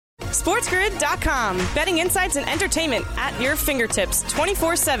SportsGrid.com. Betting insights and entertainment at your fingertips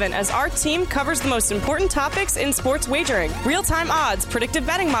 24/7 as our team covers the most important topics in sports wagering. Real-time odds, predictive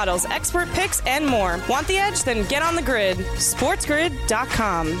betting models, expert picks, and more. Want the edge? Then get on the grid.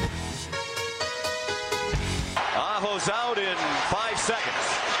 SportsGrid.com. Aho's out in 5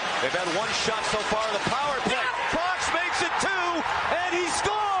 seconds. They've had one shot so far in the power play. Fox makes it 2, and he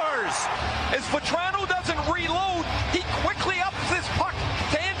scores! As Vetrano doesn't reload, he quickly ups this puck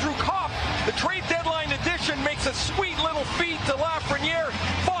to Andrew Kopp. The trade deadline edition makes a sweet little feed to Lafreniere.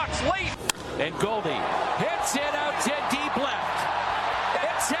 Fox late. And Goldie hits it out to deep left.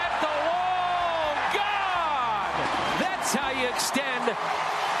 It's at the wall. God! That's how you extend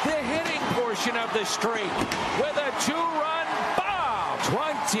the hitting portion of the streak with a 2-run bomb.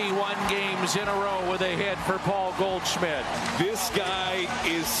 21 games in a row with a hit for Paul Goldschmidt. This guy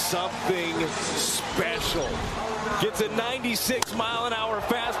is something special. Gets a 96-mile-an-hour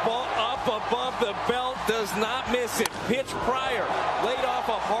fastball up above the belt, does not miss it. Pitch prior, laid off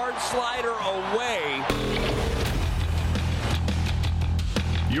a hard slider away.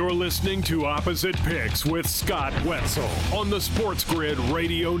 You're listening to Opposite Picks with Scott Wetzel on the Sports Grid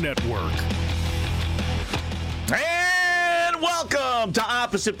Radio Network. And welcome to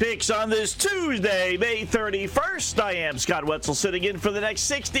Opposite Picks on this Tuesday, May 31st. I am Scott Wetzel, sitting in for the next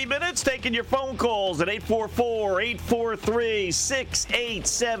 60 minutes, taking your phone calls at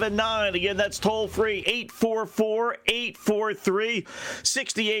 844-843-6879. Again, that's toll-free,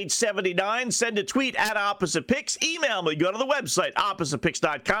 844-843-6879. Send a tweet at Opposite Picks. Email me. Go to the website,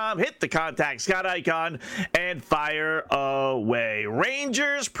 oppositepicks.com. Hit the contact Scott icon and fire away.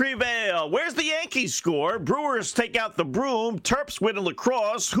 Rangers prevail. Where's the Yankees score? Brewers take out the broom. Terps win in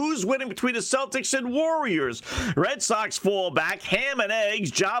lacrosse. Who's winning between the Celtics and Warriors? Red Sox fall back. Ham and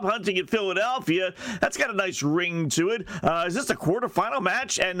eggs. Job hunting in Philadelphia. That's got a nice ring to it. Is this a quarterfinal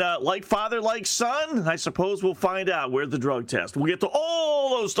match? And like father, like son? I suppose we'll find out. Where's the drug test? We'll get to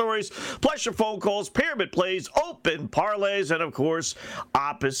all those stories, plus your phone calls, pyramid plays, open parlays, and of course,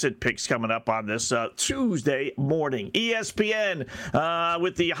 opposite picks coming up on this Tuesday morning. ESPN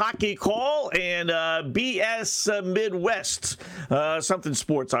with the hockey call and BS Midwest. Something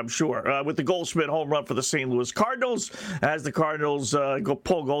sports, I'm sure. With the Goldschmidt home run for the St. Louis Cardinals, as the Cardinals go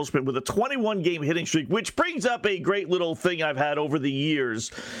Paul Goldschmidt with a 21-game hitting streak, which brings up a great little thing I've had over the years,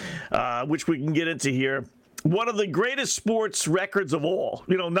 which we can get into here. One of the greatest sports records of all,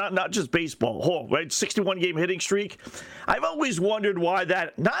 not just baseball, right? 61-game hitting streak. I've always wondered why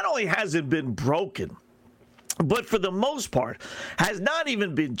that not only hasn't been broken, but for the most part, has not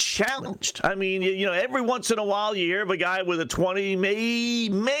even been challenged. I mean, every once in a while you hear of a guy with a 20,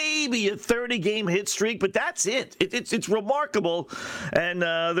 maybe a 30-game hit streak, but that's it. It's remarkable. And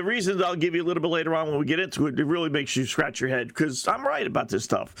the reasons I'll give you a little bit later on when we get into it, it really makes you scratch your head because I'm right about this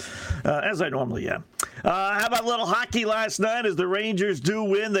stuff, as I normally am. How about a little hockey last night as the Rangers do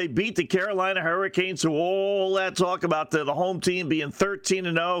win? They beat the Carolina Hurricanes, so all that talk about the home team being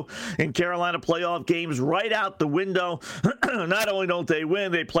 13-0 in Carolina playoff games right out the window. Not only don't they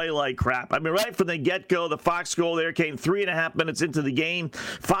win, they play like crap. I mean, right from the get-go, the Fox goal there came 3.5 minutes into the game.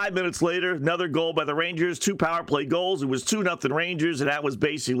 5 minutes later, another goal by the Rangers, 2 power play goals. It was 2-0 Rangers, and that was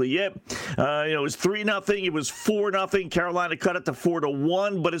basically it. It was 3-0. It was 4-0. Carolina cut it to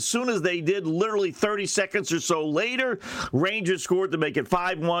 4-1, but as soon as they did, literally 30 seconds or so later, Rangers scored to make it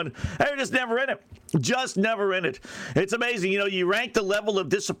 5-1. They're just never in it. Just never in it. It's amazing. You rank the level of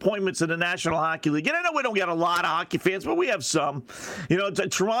disappointments in the National Hockey League. And I know we don't get a lot of hockey fans, but we have some.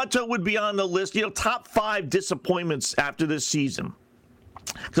 Toronto would be on the list, top 5 disappointments after this season.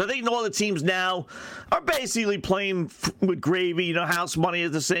 Because I think all the teams now are basically playing with gravy, house money,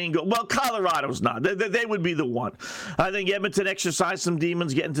 as the saying goes. Well, Colorado's not. They would be the one. I think Edmonton exercised some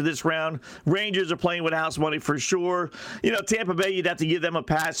demons getting to this round. Rangers are playing with house money for sure. Tampa Bay, you'd have to give them a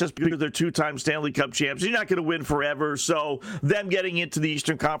pass just because they're 2-time Stanley Cup champs. You're not going to win forever. So them getting into the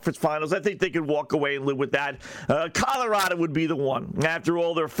Eastern Conference Finals, I think they could walk away and live with that. Colorado would be the one after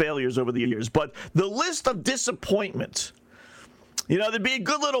all their failures over the years. But the list of disappointments, there'd be a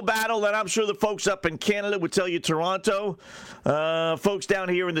good little battle, and I'm sure the folks up in Canada would tell you Toronto. Folks down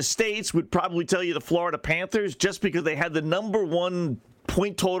here in the States would probably tell you the Florida Panthers, just because they had the number 1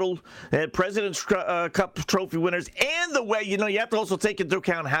 point total, and President's Cup trophy winners, and the way, you have to also take into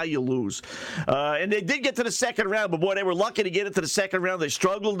account how you lose. And they did get to the second round, but boy, they were lucky to get into the second round. They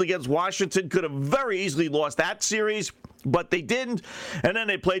struggled against Washington, could have very easily lost that series. but they didn't. And then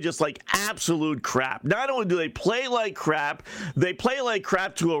they play just like absolute crap. Not only do they play like crap, they play like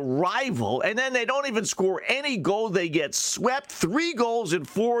crap to a rival, and then they don't even score any goal. They get swept. 3 goals in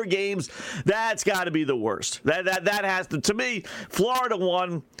 4 games. That's got to be the worst. That has to me, Florida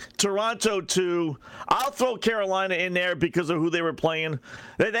 1, Toronto 2. I'll throw Carolina in there because of who they were playing.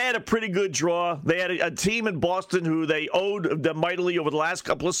 They had a pretty good draw. They had a team in Boston who they owed them mightily over the last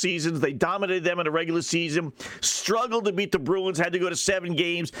couple of seasons. They dominated them in the regular season, struggled to beat the Bruins, had to go to 7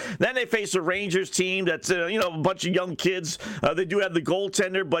 games. Then they faced a Rangers team that's a bunch of young kids. They do have the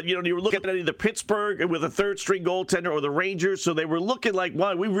goaltender, but you were looking at either Pittsburgh with a third-string goaltender or the Rangers, so they were looking like,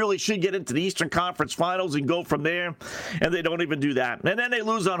 well, we really should get into the Eastern Conference Finals and go from there, and they don't even do that. And then they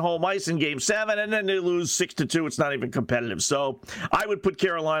lose on home ice in Game 7, and then they lose 6-2. It's not even competitive. So I would put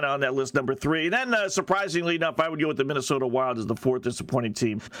Carolina on that list, number 3. And then, surprisingly enough, I would go with the Minnesota Wild as the 4th disappointing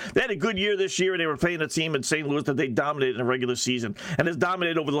team. They had a good year this year, and they were playing a team in St. Louis that they dominated in the regular season and has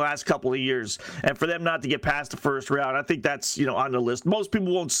dominated over the last couple of years. And for them not to get past the first round, I think that's, on the list. Most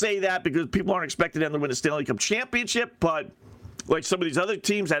people won't say that because people aren't expecting them to win a Stanley Cup championship, but like some of these other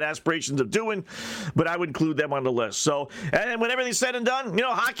teams had aspirations of doing, but I would include them on the list. So, and when everything's said and done,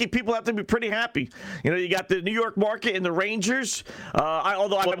 hockey people have to be pretty happy. You got the New York market and the Rangers.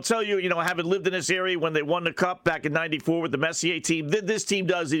 Although I will tell you, having lived in this area when they won the Cup back in '94 with the Messier team, this team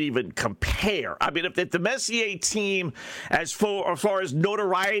doesn't even compare. I mean, if the Messier team, as far as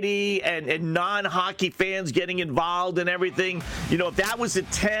notoriety and non-hockey fans getting involved and everything, if that was a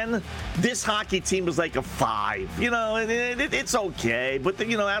 10, this hockey team was like a 5. It's okay, but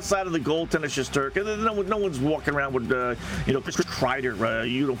outside of the goaltender Shesterkin, no one's walking around with Chris Kreider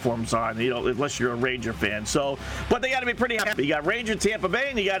uniforms on, unless you're a Ranger fan. So, but they got to be pretty happy. You got Ranger, Tampa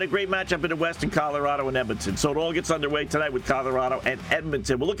Bay, and you got a great matchup in the West in Colorado and Edmonton. So it all gets underway tonight with Colorado and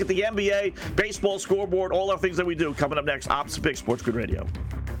Edmonton. We'll look at the NBA, baseball scoreboard, all our things that we do coming up next. Opposite Pick, Sports Grid Radio.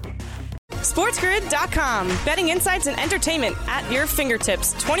 SportsGrid.com. Betting insights and entertainment at your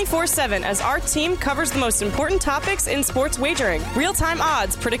fingertips 24/7 as our team covers the most important topics in sports wagering. Real-time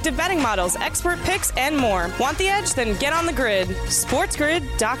odds, predictive betting models, expert picks, and more. Want the edge? Then get on the grid.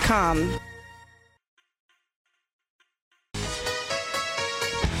 SportsGrid.com.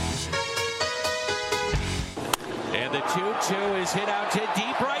 And the 2-2 is hit out to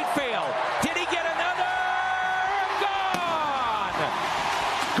deep right field. Did he get another? Gone!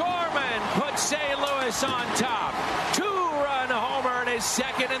 Gorman puts St. Louis on top. 2-run homer and his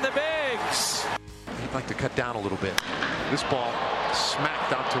second in the bigs. He'd like to cut down a little bit. This ball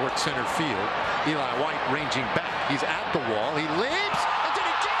smacked out towards center field. Eli White ranging back. He's at the wall. He leaps. And did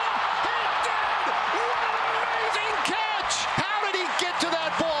he get it? He did! What an amazing catch! How did he get to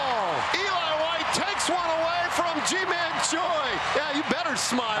that ball? Eli White takes one away from Ji-Man Choi. Yeah, you better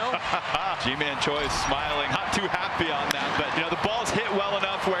smile. Ji-Man Choi is smiling, not too happy on that, but the ball's hit well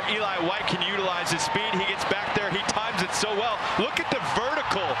enough where Eli White can utilize his speed. He gets back there, he times it so well. Look at the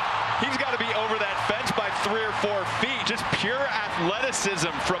vertical. He's got to be over that fence by 3 or 4 feet. Just pure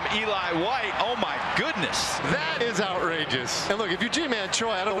athleticism from Eli White. Oh my goodness. That is outrageous. And look, if you're Ji-Man Choi,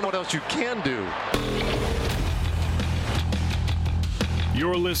 I don't know what else you can do.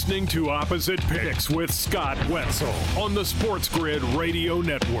 You're listening to Opposite Picks with Scott Wetzel on the Sports Grid Radio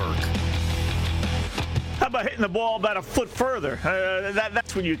Network. How about hitting the ball about a foot further?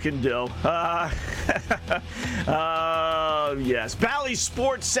 That's what you can do. Yes. Bally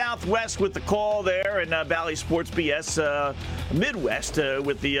Sports Southwest with the call there, and Bally Sports BS Midwest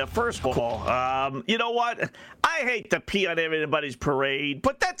with the first call. You know what? I hate to pee on everybody's parade,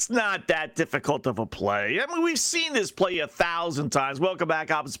 but that's not that difficult of a play. I mean, we've seen this play 1,000 times. Welcome back,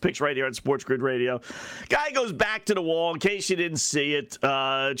 Opposite Picks right here on Sports Grid Radio. Guy goes back to the wall in case you didn't see it.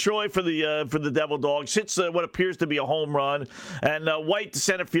 Troy for the Devil Dogs hits what appears to be a home run, and White, the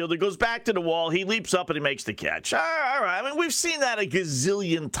center fielder, goes back to the wall. He leaps up and he makes the catch. All right. I mean, we've seen that a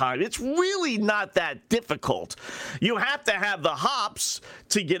gazillion times. It's really not that difficult. You have to have the hops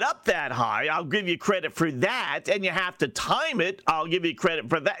to get up that high. I'll give you credit for that. And you have to time it. I'll give you credit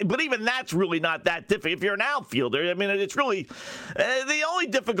for that. But even that's really not that difficult. If you're an outfielder, I mean, it's really the only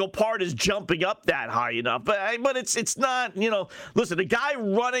difficult part is jumping up that high enough. But it's not, listen, the guy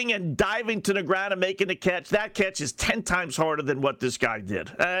running and diving to the ground and making the catch, that catch is 10 times harder than what this guy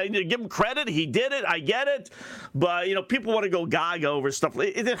did. Give him credit. He did it. I get it. But, people want to go gaga over stuff.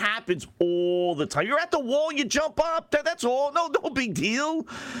 It happens all the time. You're at the wall, you jump up. That's all. No big deal.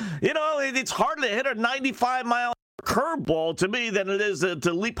 It's harder to hit a 95-mile curveball to me than it is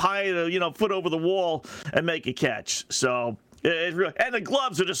to leap high, foot over the wall and make a catch. So, and the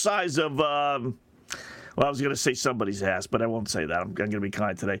gloves are the size of, Well, I was going to say somebody's ass, but I won't say that. I'm going to be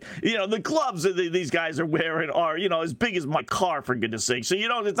kind today. The gloves that these guys are wearing are, as big as my car, for goodness sake. So,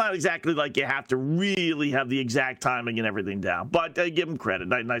 it's not exactly like you have to really have the exact timing and everything down. But give them credit.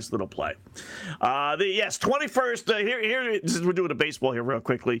 Nice little play. 21st. Here, we're doing a baseball here real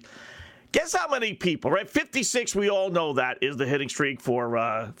quickly. Guess how many people, right? 56, we all know that is the hitting streak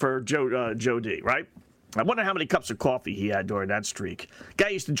for Joe D, right? I wonder how many cups of coffee he had during that streak. Guy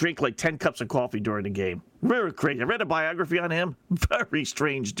used to drink like 10 cups of coffee during the game. Very crazy. I read a biography on him. Very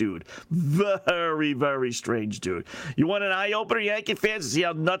strange dude. Very, very strange dude. You want an eye-opener, Yankee fans, to see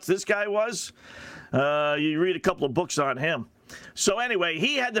how nuts this guy was? You read a couple of books on him. So anyway,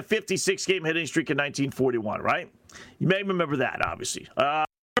 he had the 56-game hitting streak in 1941, right? You may remember that, obviously.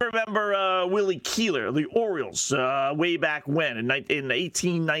 Remember Willie Keeler, the Orioles, way back when, in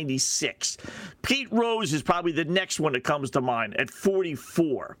 1896. Pete Rose is probably the next one that comes to mind at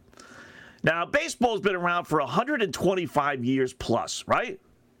 44. Now, baseball's been around for 125 years plus, right?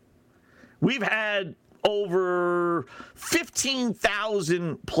 We've had over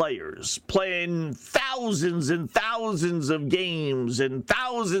 15,000 players playing thousands and thousands of games and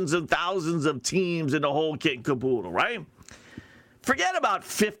thousands of teams in the whole kit and caboodle, right? Forget about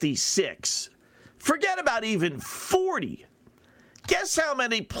 56. Forget about even 40. Guess how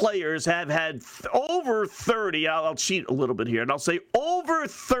many players have had over 30, I'll cheat a little bit here, and I'll say over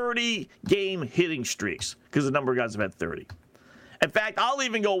 30 game hitting streaks, because the number of guys have had 30. In fact, I'll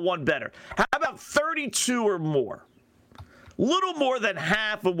even go one better. How about 32 or more? Little more than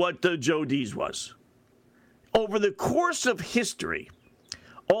half of what Joe D's was. Over the course of history,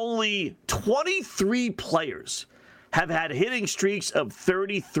 only 23 players have had hitting streaks of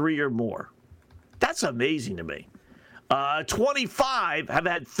 33 or more. That's amazing to me. 25 have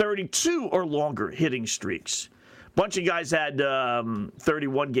had 32 or longer hitting streaks. A bunch of guys had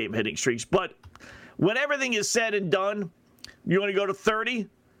 31-game hitting streaks. But when everything is said and done, you want to go to 30?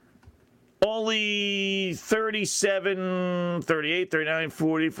 Only 37, 38, 39,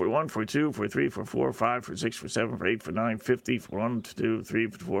 40, 41, 42, 43, 44, 45, 46, 47, 48, 49, 50, 41, 2, 3,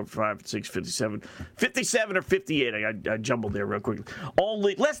 4, 5, 6, 57. 57 or 58. I jumbled there real quickly.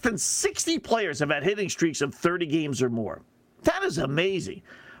 Only less than 60 players have had hitting streaks of 30 games or more. That is amazing.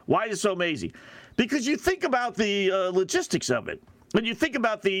 Why is it so amazing? Because you think about the logistics of it. When you think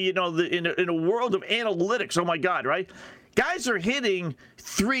about in a world of analytics, oh my God, right? Guys are hitting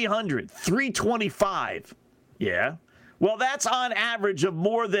 300, 325. Yeah. Well, that's on average of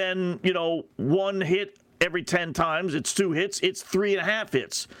more than, one hit every 10 times. It's 2 hits. It's 3.5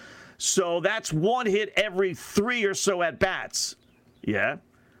 hits. So that's 1 hit every 3 or so at-bats. Yeah.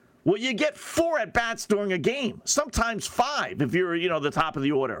 Well, you get 4 at-bats during a game. Sometimes 5 if you're, the top of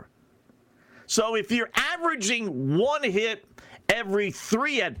the order. So if you're averaging 1 hit every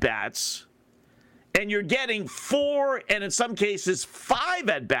 3 at-bats, and you're getting 4 and in some cases 5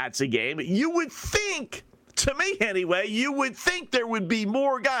 at-bats a game, you would think, to me anyway, you would think there would be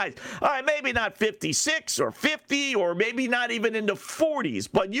more guys. All right, maybe not 56 or 50 or maybe not even in the 40s,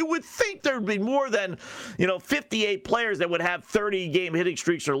 but you would think there would be more than, 58 players that would have 30-game hitting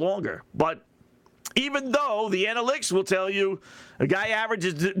streaks or longer. But even though the analytics will tell you a guy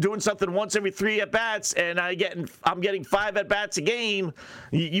averages doing something once every 3 at-bats and I'm getting 5 at-bats a game,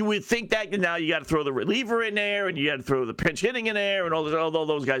 you would think that now you got to throw the reliever in there and you got to throw the pinch hitting in there, and although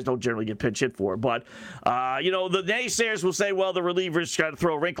those guys don't generally get pinch hit for. But, the naysayers will say, well, the relievers got to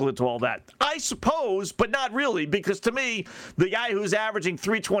throw a wrinkle into all that. I suppose, but not really, because to me, the guy who's averaging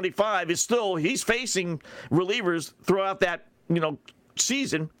 325 he's facing relievers throughout that,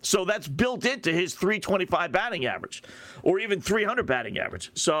 season, so that's built into his 325 batting average or even 300 batting average.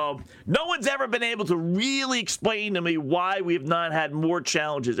 So no one's ever been able to really explain to me why we have not had more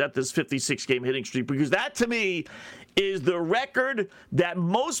challenges at this 56-game hitting streak, because that to me is the record that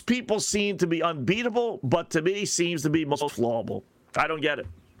most people seem to be unbeatable, but to me seems to be most flawable. I don't get it.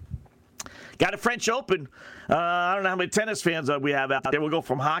 Got a French Open. I don't know how many tennis fans we have out there. We'll go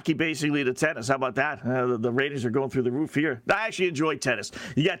from hockey basically to tennis. How about that? The ratings are going through the roof here. I actually enjoy tennis.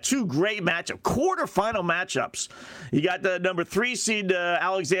 You got 2 great quarterfinal matchups. You got the number 3 seed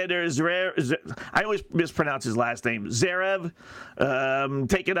Alexander Zverev. I always mispronounce his last name. Zverev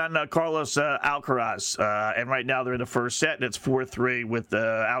taking on Carlos Alcaraz. And right now they're in the first set, and it's 4-3 with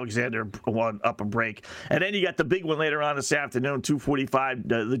Alexander up a break. And then you got the big one later on this afternoon,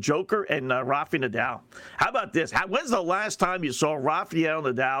 2:45, the Joker and Rafa Nadal. How about this? When's the last time you saw Rafael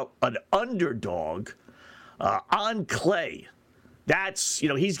Nadal, an underdog, on clay? That's,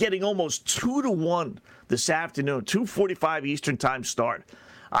 he's getting almost 2-1 this afternoon, 2:45 Eastern time start.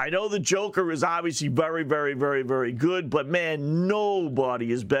 I know the Joker is obviously very, very, very, very good, but man,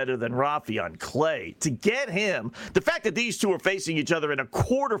 nobody is better than Rafi on clay. To get him, the fact that these two are facing each other in a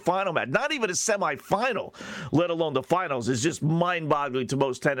quarterfinal match, not even a semifinal, let alone the finals, is just mind-boggling to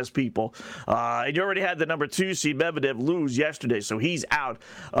most tennis people. And you already had the number 2 seed Medvedev lose yesterday, so he's out.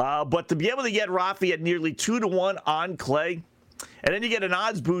 But to be able to get Rafi at nearly 2-1 on clay, and then you get an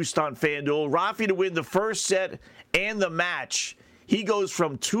odds boost on FanDuel, Rafi to win the first set and the match, he goes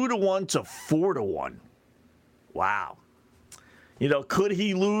from 2-1 to 4-1. Wow. Could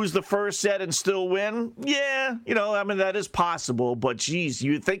he lose the first set and still win? Yeah, that is possible. But, geez,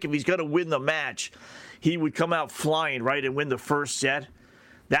 you'd think if he's going to win the match, he would come out flying, right, and win the first set.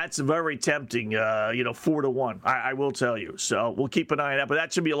 That's very tempting, 4-1, I will tell you. So we'll keep an eye on that. But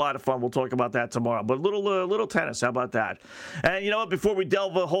that should be a lot of fun. We'll talk about that tomorrow. But little tennis, how about that? And you know what, before we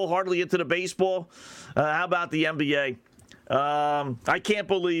delve wholeheartedly into the baseball, how about the NBA? I can't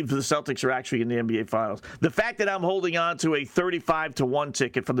believe the Celtics are actually in the NBA Finals. The fact that I'm holding on to a 35-1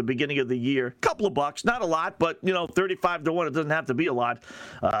 ticket from the beginning of the year, couple of bucks, not a lot, but 35-1, it doesn't have to be a lot.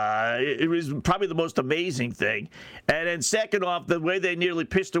 It was probably the most amazing thing. And then second off, the way they nearly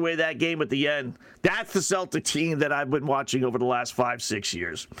pitched away that game at the end, that's the Celtic team that I've been watching over the last 5-6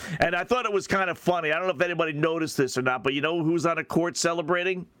 years. And I thought it was kind of funny. I don't know if anybody noticed this or not, but you know who's on a court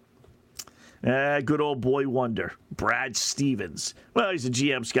celebrating? Good old boy wonder, Brad Stevens. Well, he's a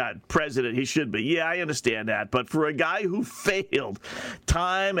GM, Scott, president. He should be. Yeah, I understand that. But for a guy who failed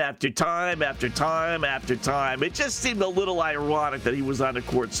time after time after time after time, it just seemed a little ironic that he was on the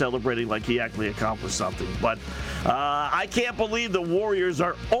court celebrating like he actually accomplished something. But I can't believe the Warriors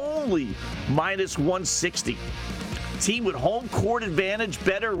are only minus 160. Team with home court advantage,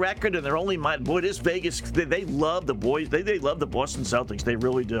 better record, and they're only boy, this Vegas, they love the boys. They love the Boston Celtics. They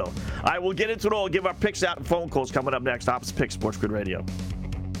really do. All right, we'll get into it all. Give our picks out and phone calls coming up next. Opposite Picks, Sports Grid Radio.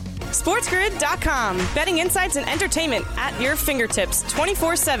 SportsGrid.com. Betting insights and entertainment at your fingertips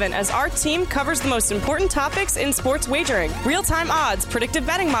 24/7 as our team covers the most important topics in sports wagering. Real-time odds, predictive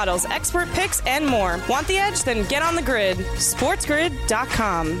betting models, expert picks, and more. Want the edge? Then get on the grid.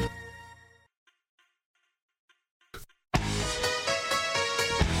 SportsGrid.com.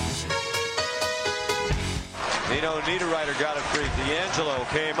 Niederreiter got it free. D'Angelo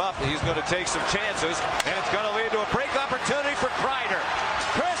came up. He's going to take some chances, and it's going to lead to a break opportunity for Kreider.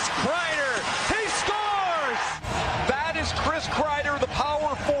 Chris Kreider, he scores! That is Chris Kreider, the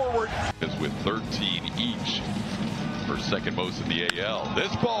power forward. With 13 each for second most in the AL.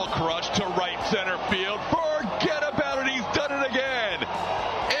 This ball crushed to right center field. Forget about it. He's done it again.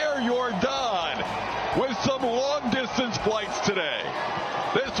 Air Jordan with some long distance flights today.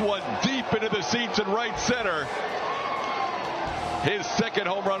 This one deep into the seats in right center. His second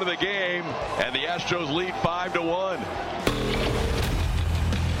home run of the game, and the Astros lead 5-1.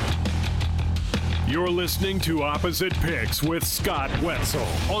 You're listening to Opposite Picks with Scott Wetzel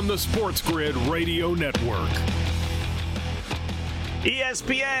on the Sports Grid Radio Network.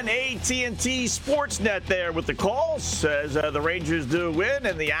 ESPN, AT&T, Sportsnet there with the calls as the Rangers do win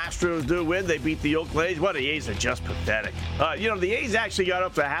and the Astros do win. They beat the Oakland A's. Well, the A's are just pathetic. The A's actually got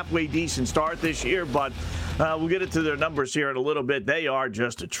up to a halfway decent start this year, but we'll get into their numbers here in a little bit. They are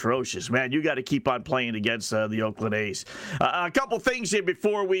just atrocious, man. You got to keep on playing against the Oakland A's. A couple things here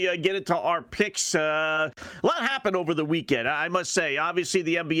before we get into our picks. A lot happened over the weekend, I must say. Obviously,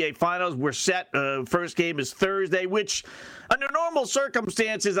 the NBA Finals were set. First game is Thursday, which under normal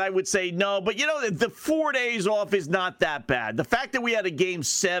circumstances, I would say no. But, the 4 days off is not that bad. The fact that we had a Game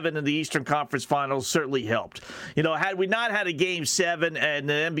 7 in the Eastern Conference Finals certainly helped. Had we not had a Game 7 and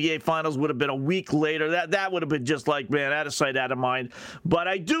the NBA Finals would have been a week later, that would have been just like, man, out of sight, out of mind. But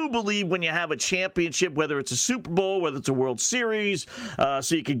I do believe when you have a championship, whether it's a Super Bowl, whether it's a World Series,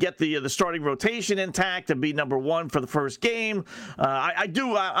 so you could get the starting rotation intact and be number one for the first game,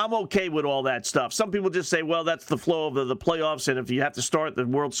 I'm okay with all that stuff. Some people just say, well, that's the flow of the playoffs, and if you have to start the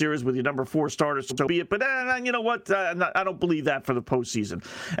World Series with your number 4 starters, so be it. But you know what? I don't believe that for the postseason.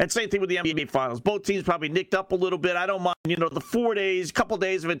 And same thing with the NBA Finals. Both teams probably nicked up a little bit. I don't mind, the 4 days, couple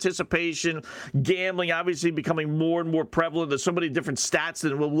days of anticipation, gambling obviously becoming more and more prevalent. There's so many different stats,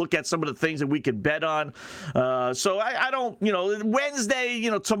 and we'll look at some of the things that we could bet on. So I don't, Wednesday,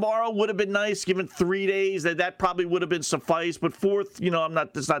 tomorrow would have been nice, given 3 days. That probably would have been suffice. But fourth,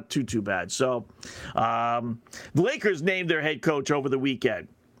 it's not too bad. So the Lakers named their head coach over the weekend,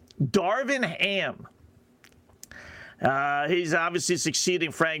 Darvin Ham. He's obviously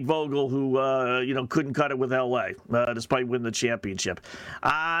succeeding Frank Vogel, who, couldn't cut it with L.A., despite winning the championship.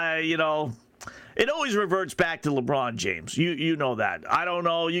 it always reverts back to LeBron James. You know that. I don't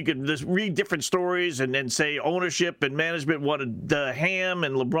know. You could just read different stories and then say ownership and management wanted the Ham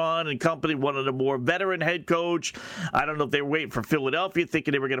and LeBron and company wanted a more veteran head coach. I don't know if they were waiting for Philadelphia,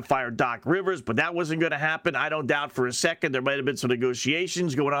 thinking they were going to fire Doc Rivers, but that wasn't going to happen. I don't doubt for a second there might have been some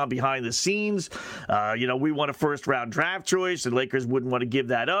negotiations going on behind the scenes. We want a first-round draft choice, and Lakers wouldn't want to give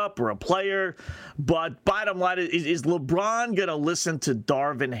that up, or a player. But bottom line is LeBron going to listen to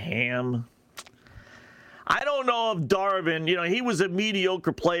Darvin Ham? I don't know if Darvin, he was a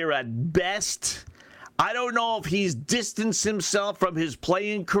mediocre player at best. I don't know if he's distanced himself from his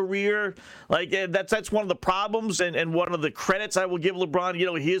playing career. Like, that's one of the problems and one of the credits I will give LeBron.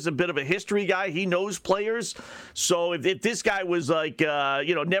 He is a bit of a history guy. He knows players. So if this guy was like,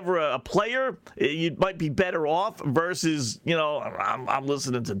 never a player, you might be better off versus, I'm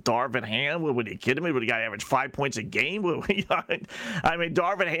listening to Darvin Ham. What are you kidding me? Would a guy average 5 points a game? I mean,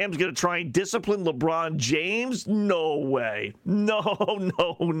 Darvin Ham's going to try and discipline LeBron James? No way. No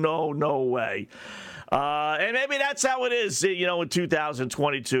way. And maybe that's how it is, in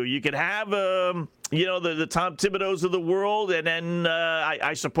 2022. You can have, the Tom Thibodeaus of the world, and then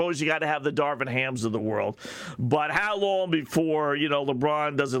I suppose you got to have the Darvin Hams of the world. But how long before,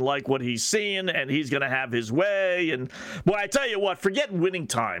 LeBron doesn't like what he's seeing and he's going to have his way? And, boy, I tell you what, forget winning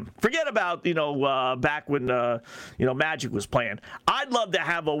time. Forget about, back when, Magic was playing. I'd love to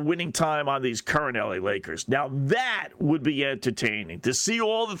have a winning time on these current LA Lakers. Now, that would be entertaining. To see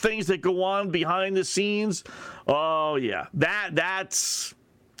all the things that go on behind the scenes, oh, yeah. That's...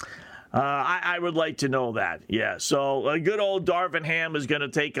 I would like to know that. Yeah, so a good old Darvin Ham is going to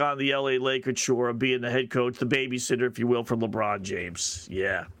take on the L.A. Lakers, sure, being the head coach, the babysitter, if you will, for LeBron James.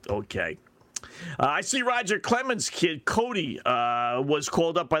 Yeah, okay. I see Roger Clemens' kid, Cody, was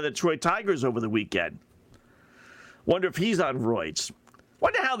called up by the Detroit Tigers over the weekend. Wonder if he's on roids.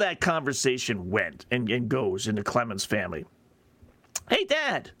 Wonder how that conversation went and goes in the Clemens family. Hey,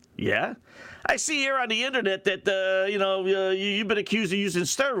 Dad. Yeah? I see here on the internet that, you've been accused of using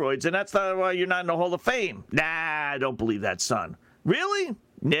steroids, and that's not why you're not in the Hall of Fame. Nah, I don't believe that, son. Really?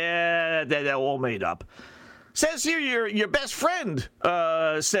 Yeah, they're all made up. Says here your best friend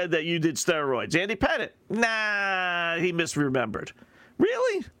said that you did steroids. Andy Pettit. Nah, he misremembered.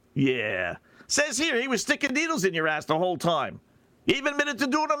 Really? Yeah. Says here he was sticking needles in your ass the whole time. He even admitted to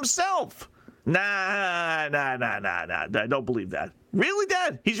doing it himself. Nah. I don't believe that. Really,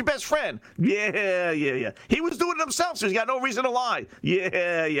 Dad? He's your best friend. Yeah. He was doing it himself, so he's got no reason to lie.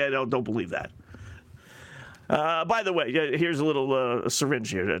 Yeah, don't believe that. By the way, here's a little syringe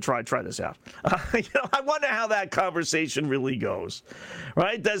here. Try this out. I wonder how that conversation really goes.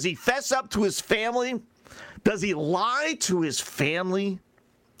 Right? Does he fess up to his family? Does he lie to his family?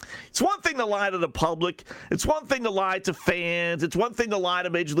 It's one thing to lie to the public. It's one thing to lie to fans. It's one thing to lie to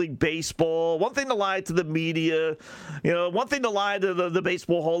Major League Baseball. One thing to lie to the media. One thing to lie to the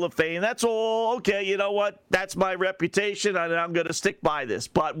Baseball Hall of Fame. That's all. Okay, you know what? That's my reputation, and I'm going to stick by this.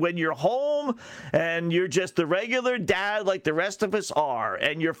 But when you're home and you're just a regular dad like the rest of us are,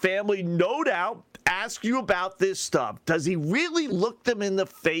 and your family, no doubt, asks you about this stuff, does he really look them in the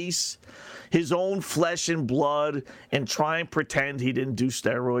face, his own flesh and blood, and try and pretend he didn't do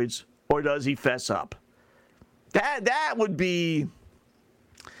steroids? Or does he fess up? That would be,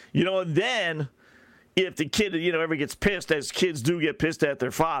 then if the kid, ever gets pissed, as kids do get pissed at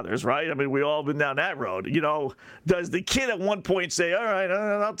their fathers, right? I mean, we all been down that road. Does the kid at one point say, all right,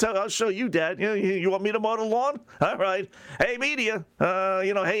 I'll show you, Dad. You want me to mow the lawn? All right. Hey, media,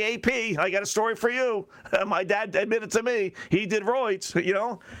 hey, AP, I got a story for you. My dad admitted to me he did roids,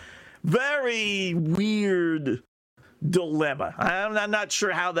 Very weird dilemma. I'm not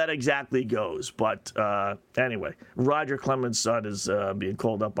sure how that exactly goes, but anyway, Roger Clemens' son is being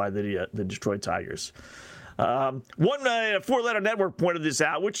called up by the Detroit Tigers. One 4-letter network pointed this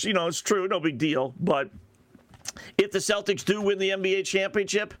out, which is true, no big deal. But if the Celtics do win the NBA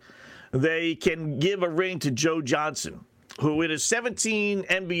championship, they can give a ring to Joe Johnson, who in his 17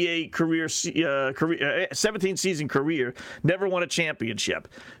 NBA 17 season career never won a championship.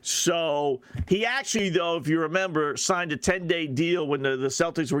 So he actually, though, if you remember, signed a 10-day deal when the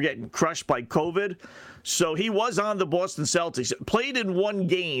Celtics were getting crushed by COVID. So he was on the Boston Celtics, played in one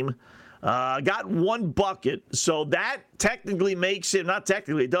game, got one bucket. So that technically makes him, not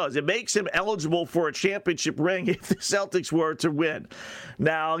technically it does, it makes him eligible for a championship ring if the Celtics were to win.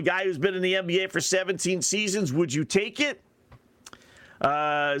 Now, a guy who's been in the NBA for 17 seasons, would you take it?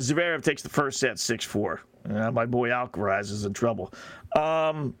 Zverev takes the first set 6-4. My boy Alcaraz is in trouble.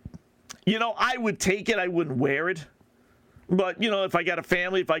 I would take it. I wouldn't wear it. But, if I got a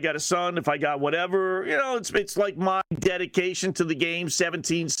family, if I got a son, if I got whatever, it's like my dedication to the game.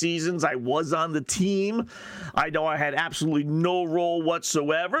 17 seasons, I was on the team. I know I had absolutely no role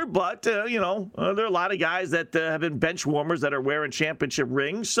whatsoever, but, there are a lot of guys that have been bench warmers that are wearing championship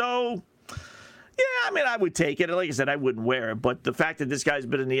rings. So, yeah, I would take it. Like I said, I wouldn't wear it. But the fact that this guy's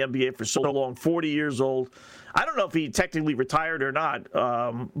been in the NBA for so long, 40 years old, I don't know if he technically retired or not,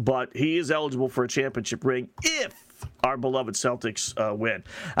 but he is eligible for a championship ring if our beloved Celtics win.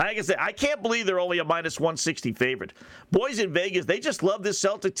 Like I said, I can't believe they're only a minus 160 favorite. Boys in Vegas, they just love this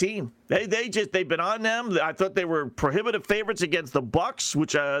Celtic team. They've been on them. I thought they were prohibitive favorites against the Bucks,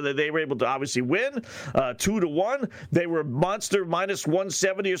 which they were able to obviously win 2-1. They were monster minus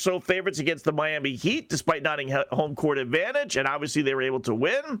 170 or so favorites against the Miami Heat, despite not having home court advantage, and obviously they were able to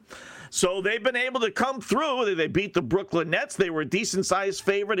win. So they've been able to come through. They beat the Brooklyn Nets. They were a decent-sized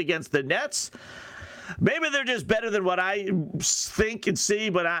favorite against the Nets. Maybe they're just better than what I think and see,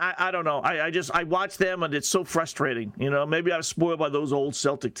 but I don't know. I watch them, and it's so frustrating. Maybe I was spoiled by those old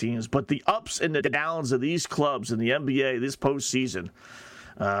Celtic teams, but the ups and the downs of these clubs in the NBA this postseason,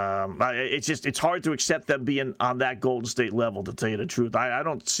 it's hard to accept them being on that Golden State level, to tell you the truth. I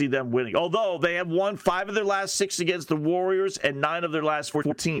don't see them winning, although they have won 5 of their last 6 against the Warriors and 9 of their last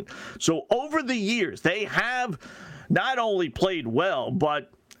 14. So over the years, they have not only played well,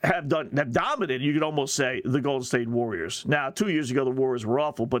 but have dominated, you could almost say, the Golden State Warriors. Now, 2 years ago, the Warriors were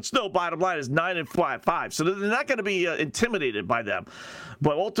awful, but still, bottom line is 9-5. So they're not going to be intimidated by them.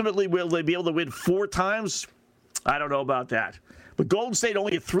 But ultimately, will they be able to win 4 times? I don't know about that. But Golden State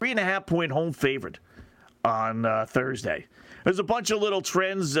only a 3.5-point home favorite on Thursday. There's a bunch of little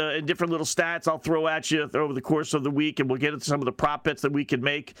trends and different little stats I'll throw at you over the course of the week, and we'll get into some of the prop bets that we can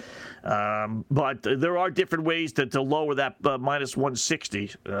make. But there are different ways to lower that minus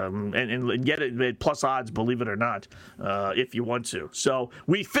 160 and get it at plus odds, believe it or not, if you want to. So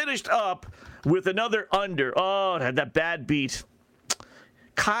we finished up with another under. Oh, it had that bad beat.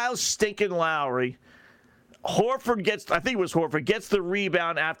 Kyle stinking Lowry. Horford gets the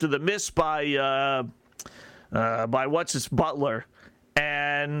rebound after the miss by Butler,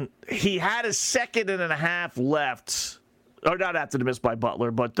 and he had a second and a half left, or not after the miss by Butler,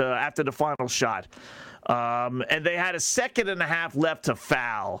 but after the final shot, and they had a second and a half left to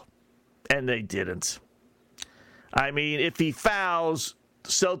foul, and they didn't. If he fouls, the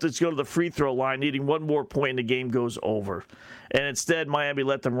Celtics go to the free throw line, needing one more point, and the game goes over. And instead, Miami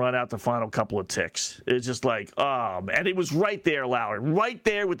let them run out the final couple of ticks. It's just like, and it was right there, Lowry, right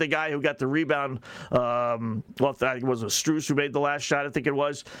there with the guy who got the rebound. I think it was Strus who made the last shot, I think it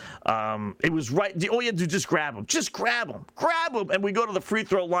was. It was right. All you had to do just grab him. Just grab him. And we go to the free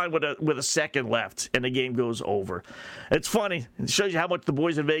throw line with a second left, and the game goes over. It's funny. It shows you how much the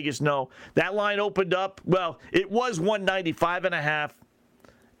boys in Vegas know. That line opened up, it was 195.5.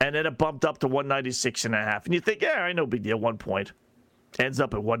 And then it bumped up to 196.5. And you think, no big deal, 1 point. Ends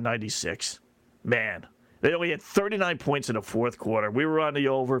up at 196. Man, they only had 39 points in the fourth quarter. We were on the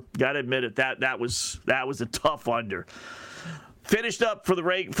over. Got to admit it, that was a tough under. Finished up for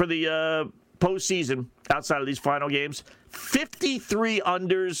the postseason outside of these final games. 53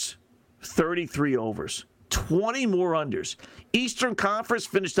 unders, 33 overs. 20 more unders. Eastern Conference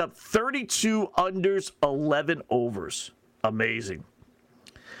finished up 32 unders, 11 overs. Amazing.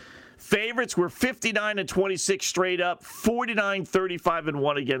 Favorites were 59-26 straight up,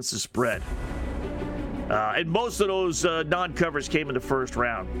 49-35-1 against the spread. And most of those non-covers came in the first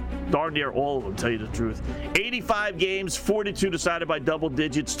round. Darn near all of them, tell you the truth. 85 games, 42 decided by double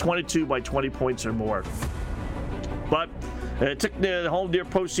digits, 22 by 20 points or more. But it took the home near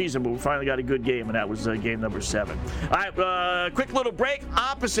postseason, but we finally got a good game, and that was game number 7. All right, quick little break.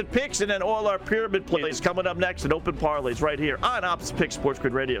 Opposite picks, and then all our pyramid plays coming up next, and open parlays right here on Opposite Picks Sports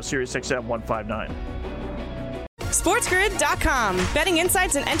Grid Radio, Sirius XM 159. SportsGrid.com. Betting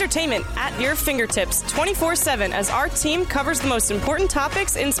insights and entertainment at your fingertips 24/7 as our team covers the most important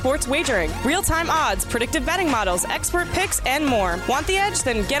topics in sports wagering. Real-time odds, predictive betting models, expert picks, and more. Want the edge?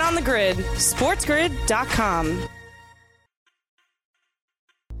 Then get on the grid. SportsGrid.com.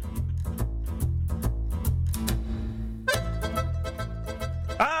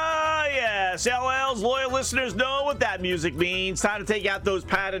 LL's loyal listeners know what that music means. Time to take out those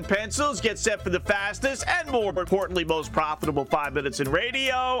pad and pencils, get set for the fastest and, more importantly, most profitable 5 minutes in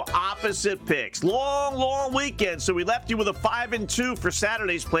radio. Opposite Picks. Long weekend, so we left you with a 5-2 for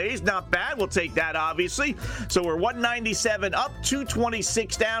Saturday's plays. Not bad. We'll take that, obviously. So we're 197 up,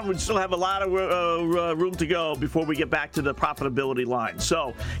 226 down. We still have a lot of room to go before we get back to the profitability line.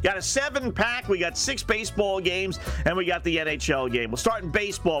 So got a 7-pack. We got 6 baseball games, and we got the NHL game. We'll start in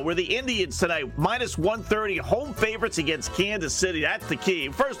baseball, where the Indians tonight. Minus 130, home favorites against Kansas City. That's the key.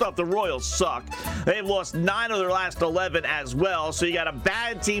 First off, the Royals suck. They've lost 9 of their last 11 as well. So you got a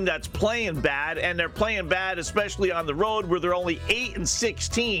bad team that's playing bad, and they're playing bad especially on the road where they're only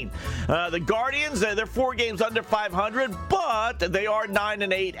 8-16. The Guardians, they're 4 games under 500, but they are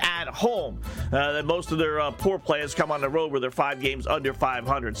 9-8 at home. Most of their poor players come on the road where they're 5 games under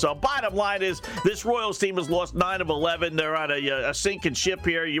 500. So bottom line is this Royals team has lost 9 of 11. They're on a sinking ship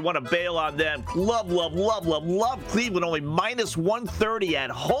here. You want to bail on them. Love Cleveland, only minus 130 at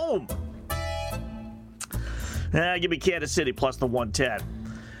home. Give me Kansas City plus the 110.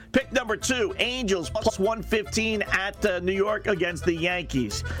 Pick number 2, Angels plus 115 at New York against the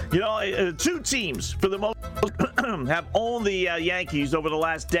Yankees. You know, 2 teams for the most have owned the Yankees over the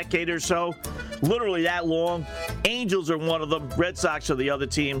last decade or so. Literally that long. Angels are one of them. Red Sox are the other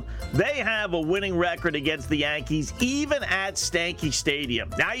team. They have a winning record against the Yankees, even at Stanky Stadium.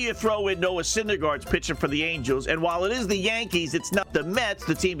 Now you throw in Noah Syndergaard's pitching for the Angels, and while it is the Yankees, it's not the Mets,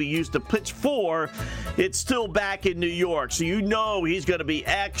 the team he used to pitch for. It's still back in New York, so you know he's going to be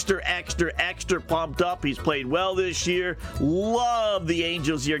extra pumped up. He's played well this year. Love the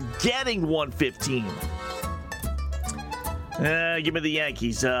Angels here, getting 115. Give me the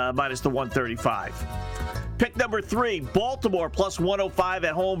Yankees, minus the 135. Pick number 3, Baltimore plus 105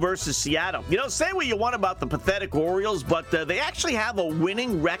 at home versus Seattle. You know, say what you want about the pathetic Orioles, but they actually have a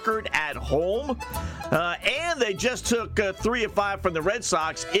winning record at home. And they just took 3 of 5 from the Red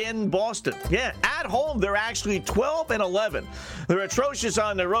Sox in Boston. Yeah, at home, they're actually 12-11. They're atrocious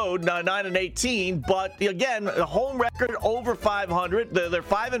on the road, 9-18. But again, the home record over 500. They're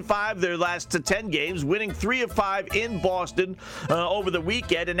 5-5 their last 10 games, winning 3 of 5 in Boston over the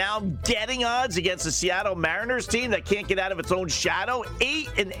weekend. And now getting odds against the Seattle Mariners team that can't get out of its own shadow.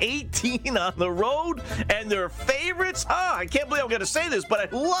 8-18 on the road, and they're favorites. I can't believe I'm going to say this, but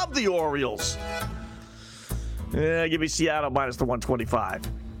I love the Orioles. Give me Seattle minus the 125.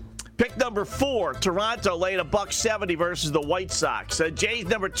 Pick number 4, Toronto laying $170 versus the White Sox. Jay's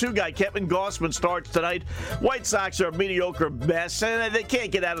number 2 guy, Kevin Gausman, starts tonight. White Sox are a mediocre mess, and they can't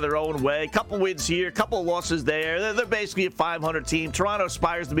get out of their own way. Couple wins here, couple losses there. They're basically a 500 team. Toronto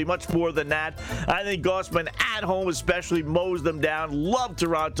aspires to be much more than that. I think Gausman at home especially mows them down. Love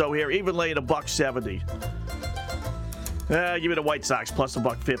Toronto here, even laying $170. Give me the White Sox plus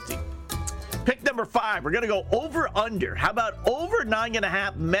 $150. Pick number 5, we're going to go over-under. How about over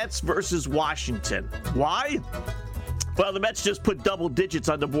 9.5 Mets versus Washington? Why? Well, the Mets just put double digits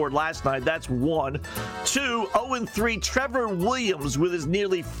on the board last night. That's 1. 2, 0-3, Trevor Williams with his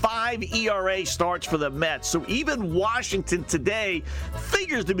nearly 5 ERA starts for the Mets. So even Washington today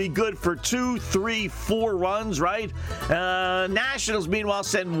figures to be good for 2, 3, 4 runs, right? Nationals, meanwhile,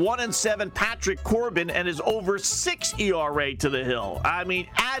 send 1-7 Patrick Corbin and his over 6 ERA to the hill. I mean,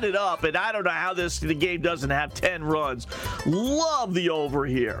 add it up, and I don't know how the game doesn't have 10 runs. Love the over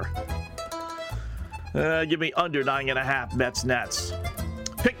here. Give me under 9.5 Mets-Nets.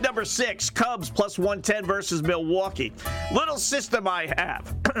 Pick number 6, Cubs plus 110 versus Milwaukee. Little system I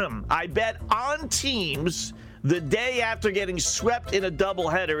have. I bet on teams the day after getting swept in a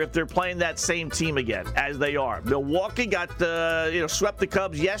doubleheader if they're playing that same team again, as they are. Milwaukee got swept the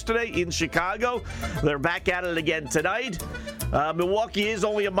Cubs yesterday in Chicago. They're back at it again tonight. Milwaukee is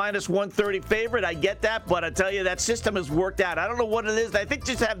only a minus 130 favorite. I get that, but I tell you, that system has worked out. I don't know what it is. I think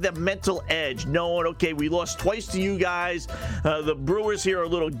just have the mental edge, knowing, okay, we lost twice to you guys. The Brewers here are a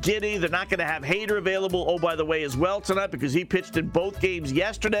little giddy. They're not going to have Hader available, oh, by the way, as well tonight, because he pitched in both games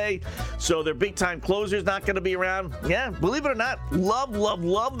yesterday. So their big-time closer is not going to be around. Yeah, believe it or not, love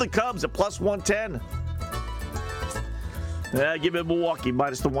the Cubs at plus 110. Give me Milwaukee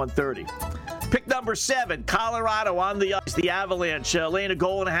minus the 130. Pick number 7, Colorado on the ice. The Avalanche laying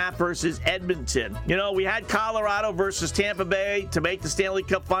 $1.5 versus Edmonton. You know, we had Colorado versus Tampa Bay to make the Stanley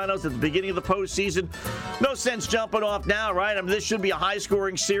Cup Finals at the beginning of the postseason. No sense jumping off now, right? I mean, this should be a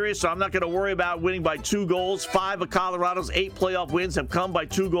high-scoring series, so I'm not going to worry about winning by 2 goals. 5 of Colorado's 8 playoff wins have come by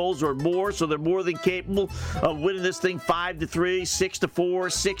 2 goals or more, so they're more than capable of winning this thing 5-3, 6-4,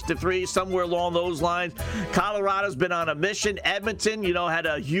 6-3, somewhere along those lines. Colorado's been on a mission. Edmonton, you know, had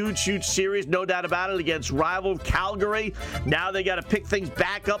a huge series, no doubt about it, against rival Calgary. Now they got to pick things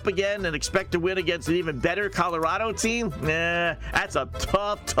back up again and expect to win against an even better Colorado team. That's a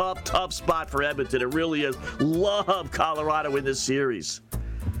tough spot for Edmonton. It really is. Love Colorado in this series.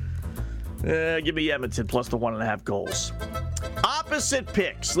 Give me Edmonton plus the 1.5 goals. Opposite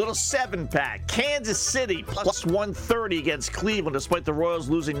picks, little 7-pack. Kansas City plus 130 against Cleveland, despite the Royals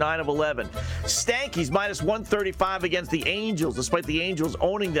losing 9 of 11. Stankies minus 135 against the Angels, despite the Angels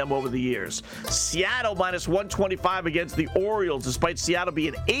owning them over the years. Seattle minus 125 against the Orioles, despite Seattle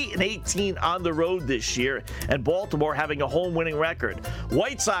being 8-18 on the road this year, and Baltimore having a home winning record.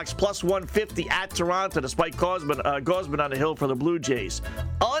 White Sox plus 150 at Toronto, despite Gausman on the hill for the Blue Jays.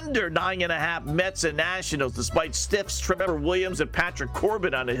 Under 9.5 Mets and Nationals, despite stiffs Trevor Williams and Patrick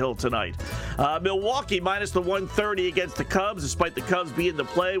Corbin on the hill tonight. Milwaukee minus the 130 against the Cubs, despite the Cubs being the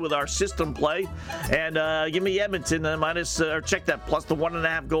play with our system play. And give me Edmonton check that, plus the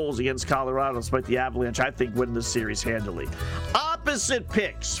 1.5 goals against Colorado, despite the Avalanche, I think, winning the series handily. Opposite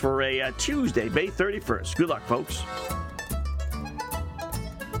picks for a Tuesday, May 31st. Good luck, folks.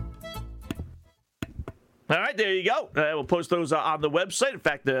 All right, there you go. We'll post those on the website. In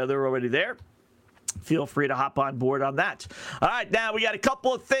fact, they're already there. Feel free to hop on board on that. All right, now we got a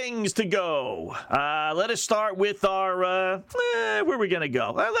couple of things to go. Let us start with our, where are we going to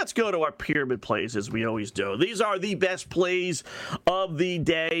go? Let's go to our pyramid plays, as we always do. These are the best plays of the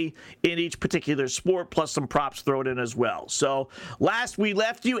day in each particular sport, plus some props thrown in as well. So last we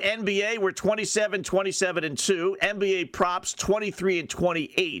left you, NBA, we're 27, 27, and 2. NBA props, 23 and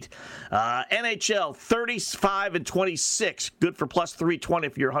 28. NHL, 35 and 26. Good for plus 320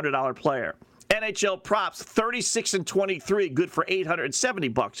 if you're a $100 player. NHL props, 36 and 23, good for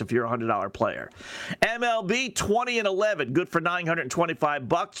 $870 if you're a $100 player. MLB, 20 and 11, good for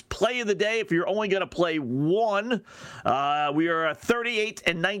 $925. Play of the day, if you're only going to play one, we are 38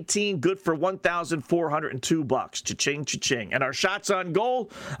 and 19, good for $1,402. Cha-ching, cha-ching. And our shots on goal,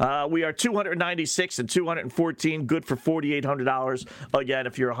 we are 296 and 214, good for $4,800. Again,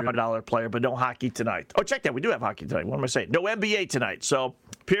 if you're a $100 player, but no hockey tonight. Oh, check that. We do have hockey tonight. What am I saying? No NBA tonight. So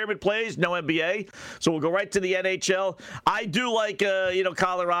pyramid plays, no NBA. So we'll go right to the NHL. I do like,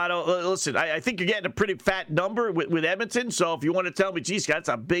 Colorado. Listen, I think you're getting a pretty fat number with Edmonton. So if you want to tell me, geez, that's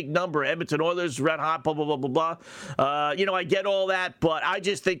a big number. Edmonton Oilers, red hot, blah, blah, blah, blah, blah. I get all that, but I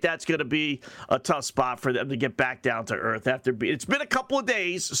just think that's going to be a tough spot for them to get back down to earth it's been a couple of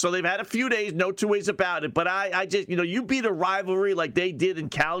days, so they've had a few days, no two ways about it. But I just, you beat a rivalry like they did in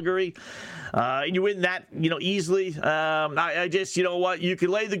Calgary. And you win that, easily. I just, you know what? You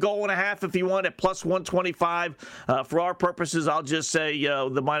can lay the goal and a half if you want at plus 125. For our purposes, I'll just say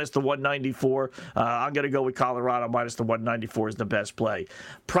the minus the 194. I'm going to go with Colorado. Minus the 194 is the best play.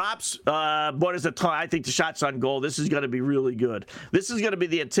 Props, what is the time? I think the shots on goal, this is going to be really good. This is going to be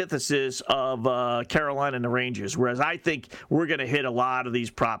the antithesis of Carolina and the Rangers, whereas I think we're going to hit a lot of these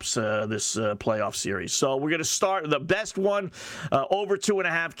props this playoff series. So we're going to start the best one, over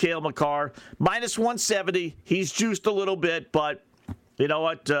 2.5, Cale Makar. Minus 170. He's juiced a little bit, but you know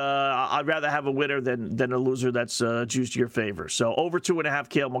what? I'd rather have a winner than a loser that's juiced your favor. So over 2.5,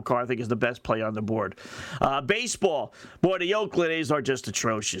 Cale Makar, I think, is the best play on the board. Baseball. Boy, the Oakland A's are just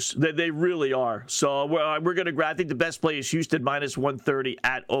atrocious. They really are. So we're going to grab, I think the best play is Houston minus 130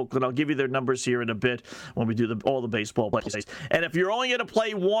 at Oakland. I'll give you their numbers here in a bit when we do all the baseball plays. And if you're only going to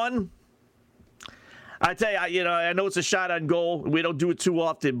play one, I tell you, I know it's a shot on goal. We don't do it too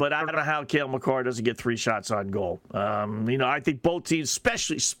often, but I don't know how Cale Makar doesn't get 3 shots on goal. I think both teams,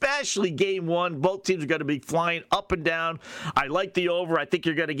 especially game one, both teams are going to be flying up and down. I like the over. I think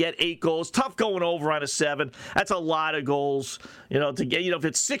you're going to get 8 goals. Tough going over on a 7. That's a lot of goals. To get, if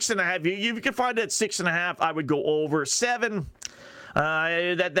it's 6.5, you can find it at 6.5. I would go over 7.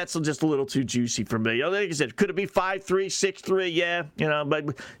 That's just a little too juicy for me. Like I said, could it be 5-3, 6-3? Yeah,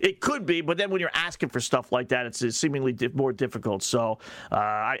 but it could be. But then when you're asking for stuff like that, it's seemingly more difficult. So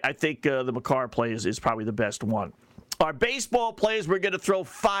I think the Makar play is probably the best one. Our baseball plays, we're going to throw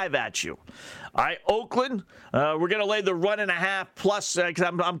 5 at you. All right, Oakland, we're going to lay the 1.5 plus,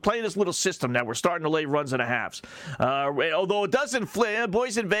 because I'm playing this little system now. We're starting to lay runs and a halves. Although it doesn't flip,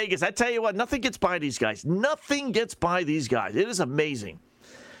 boys in Vegas, I tell you what, nothing gets by these guys. Nothing gets by these guys. It is amazing.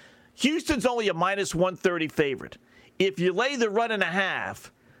 Houston's only a minus 130 favorite. If you lay the run and a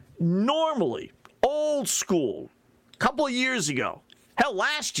half, normally, old school, a couple of years ago, hell,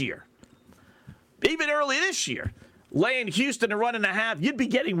 last year, even early this year, laying Houston a run and a half, you'd be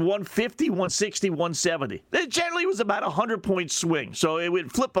getting 150, 160, 170. It generally was about a 100-point swing. So it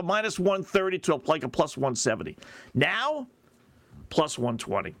would flip a minus 130 to like a plus 170. Now, plus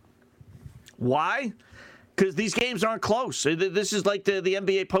 120. Why? Because these games aren't close. This is like the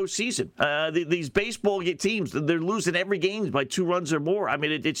NBA postseason. These baseball teams, they're losing every game by 2 runs or more. I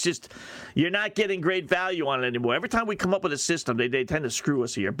mean, it's just, you're not getting great value on it anymore. Every time we come up with a system, they tend to screw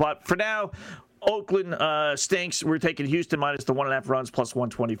us here. But for now, Oakland stinks. We're taking Houston minus the 1.5 runs plus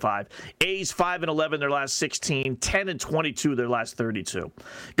 125. A's 5-11 their last 16, 10-22 their last 32.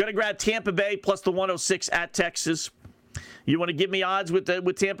 Going to grab Tampa Bay plus the 106 at Texas. You want to give me odds with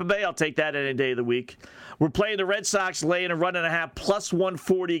Tampa Bay? I'll take that any day of the week. We're playing the Red Sox laying a 1.5 plus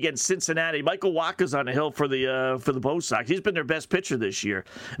 140 against Cincinnati. Michael Wacha's on the hill for the Bo Sox. He's been their best pitcher this year.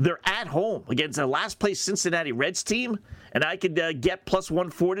 They're at home against the last place Cincinnati Reds team, and I could get plus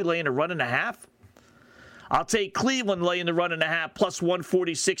 140 laying a 1.5. I'll take Cleveland laying the 1.5 plus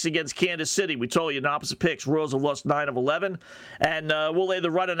 146 against Kansas City. We told you in opposite picks. Royals have lost 9 of 11. And we'll lay the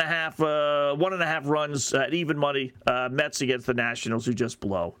 1.5 runs at even money. Mets against the Nationals, who just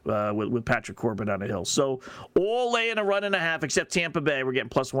blow with Patrick Corbin on the hill. So all laying a 1.5 except Tampa Bay. We're getting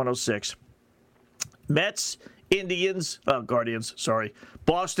plus 106. Mets, Guardians,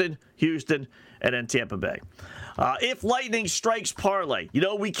 Boston, Houston, and then Tampa Bay. If lightning strikes parlay,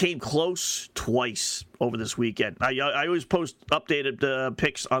 we came close twice over this weekend. I always post updated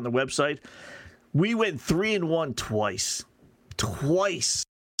picks on the website. We went 3-1 twice. Twice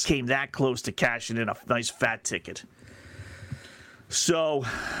came that close to cashing in a nice fat ticket. So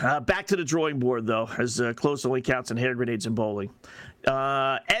back to the drawing board, though, as close only counts in hand grenades and bowling.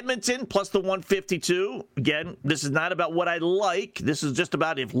 Edmonton plus the 152. Again, this is not about what I like. This is just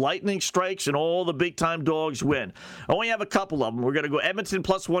about if lightning strikes and all the big-time dogs win. I only have a couple of them. We're going to go Edmonton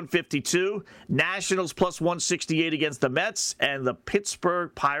plus 152, Nationals plus 168 against the Mets, and the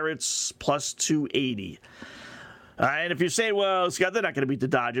Pittsburgh Pirates plus 280. And if you say, well, Scott, they're not going to beat the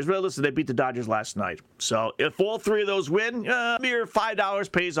Dodgers. Well, listen, they beat the Dodgers last night. So if all three of those win, mere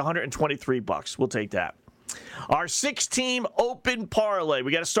 $5 pays $123. We'll take that. Our 6-team open parlay.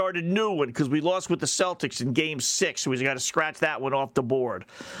 We got to start a new one because we lost with the Celtics in Game 6. So we got to scratch that one off the board.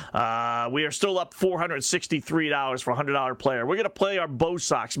 We are still up $463 for a $100 player. We're going to play our Bo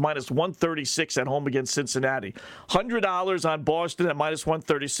Sox minus 136 at home against Cincinnati. $100 on Boston at minus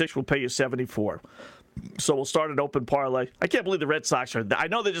 136 will pay you $74. So we'll start an open parlay. I can't believe the Red Sox are. I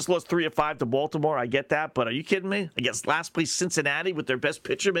know they just lost 3 of 5 to Baltimore. I get that, but are you kidding me? Against last place Cincinnati with their best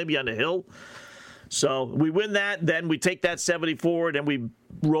pitcher, maybe on the hill. So we win that, then we take that 74, and then we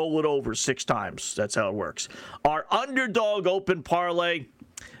roll it over 6 times. That's how it works. Our underdog open parlay.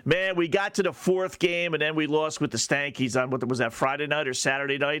 Man, we got to the 4th game, and then we lost with the Stankies on, what was that, Friday night or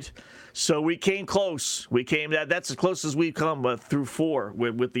Saturday night? So we came close. That's as close as we've come through 4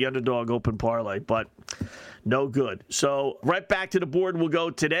 with the underdog open parlay, but no good. So right back to the board we'll go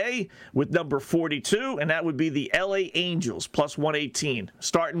today with number 42, and that would be the LA Angels plus 118.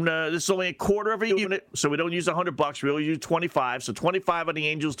 Starting, this is only a quarter of a unit, so we don't use $100. We only use 25. So 25 on the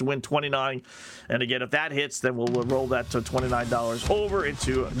Angels to win 29. And again, if that hits, then we'll roll that to $29 over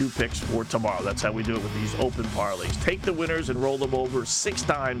into new picks for tomorrow. That's how we do it with these open parlays. Take the winners and roll them over 6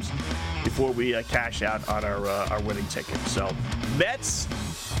 times before we cash out on our winning ticket. So Mets,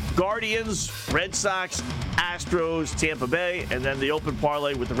 Guardians, Red Sox, Astros, Tampa Bay, and then the open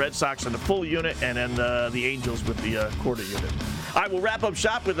parlay with the Red Sox on the full unit, and then the Angels with the quarter unit. I will wrap up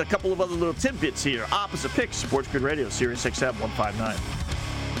shop with a couple of other little tidbits here. Opposite Picks, Sports Grid Radio, Sirius XM 159.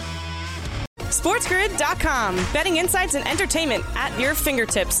 SportsGrid.com. Betting insights and entertainment at your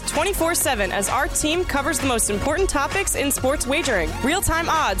fingertips 24/7 as our team covers the most important topics in sports wagering. Real-time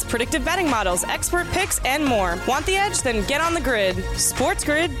odds, predictive betting models, expert picks, and more. Want the edge? Then get on the grid.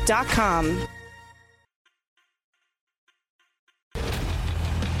 SportsGrid.com.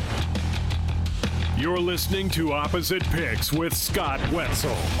 You're listening to Opposite Picks with Scott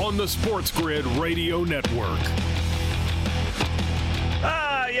Wetzel on the Sports Grid Radio Network.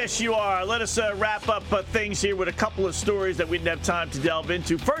 Yes, you are. Let us wrap up things here with a couple of stories that we didn't have time to delve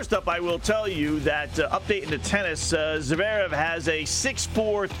into. First up, I will tell you that update into tennis, Zverev has a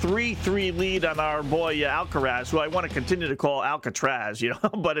 6-4, 3-3 lead on our boy Alcaraz, who I want to continue to call Alcatraz,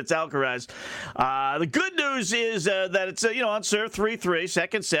 but it's Alcaraz. The good news is that it's, on serve 3-3,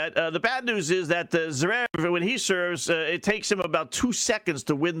 second set. The bad news is that Zverev, when he serves, it takes him about 2 seconds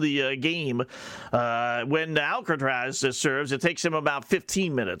to win the game. When Alcaraz serves, it takes him about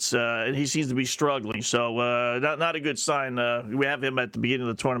 15 minutes. And he seems to be struggling, so not a good sign. We have him at the beginning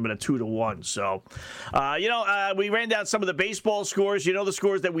of the tournament at 2-1. So, we ran down some of the baseball scores. The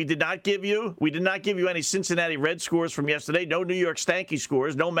scores that we did not give you. We did not give you any Cincinnati Reds scores from yesterday. No New York Stanky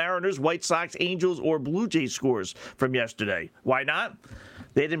scores. No Mariners, White Sox, Angels, or Blue Jays scores from yesterday. Why not?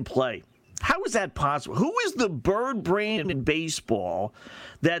 They didn't play. How is that possible? Who is the bird brain in baseball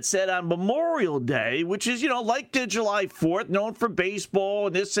that said on Memorial Day, which is, like the July 4th, known for baseball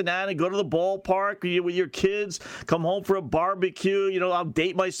and this and that, and go to the ballpark with your kids, come home for a barbecue, I'll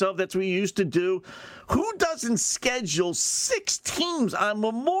date myself, that's what we used to do. Who doesn't schedule 6 teams on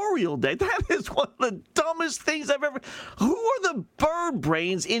Memorial Day? That is one of the dumbest things I've ever. Who are the bird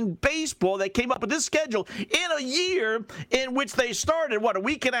brains in baseball that came up with this schedule in a year in which they started, a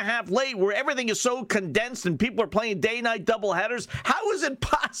week and a half late, where everything is so condensed and people are playing day-night doubleheaders? How is it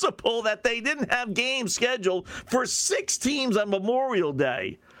possible that they didn't have games scheduled for 6 teams on Memorial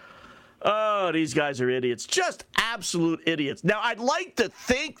Day? Oh, these guys are idiots. Just absolute idiots. Now, I'd like to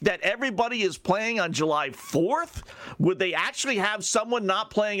think that everybody is playing on July 4th. Would they actually have someone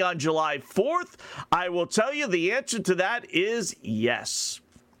not playing on July 4th? I will tell you the answer to that is yes.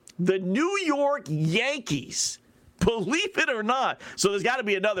 The New York Yankees, believe it or not, so there's got to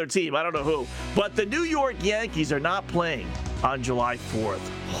be another team, I don't know who, but the New York Yankees are not playing on July 4th.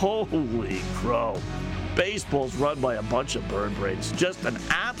 Holy crow. Baseball's run by a bunch of bird brains. Just an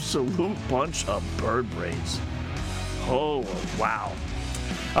absolute bunch of bird brains. Oh, wow.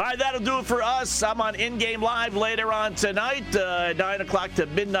 All right, that'll do it for us. I'm on In Game Live later on tonight, 9 o'clock to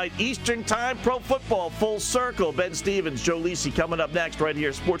midnight Eastern Time. Pro Football Full Circle. Ben Stevens, Joe Lisi coming up next right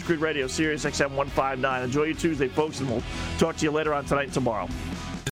here. Sports Grid Radio, Sirius XM 159. Enjoy your Tuesday, folks, and we'll talk to you later on tonight and tomorrow.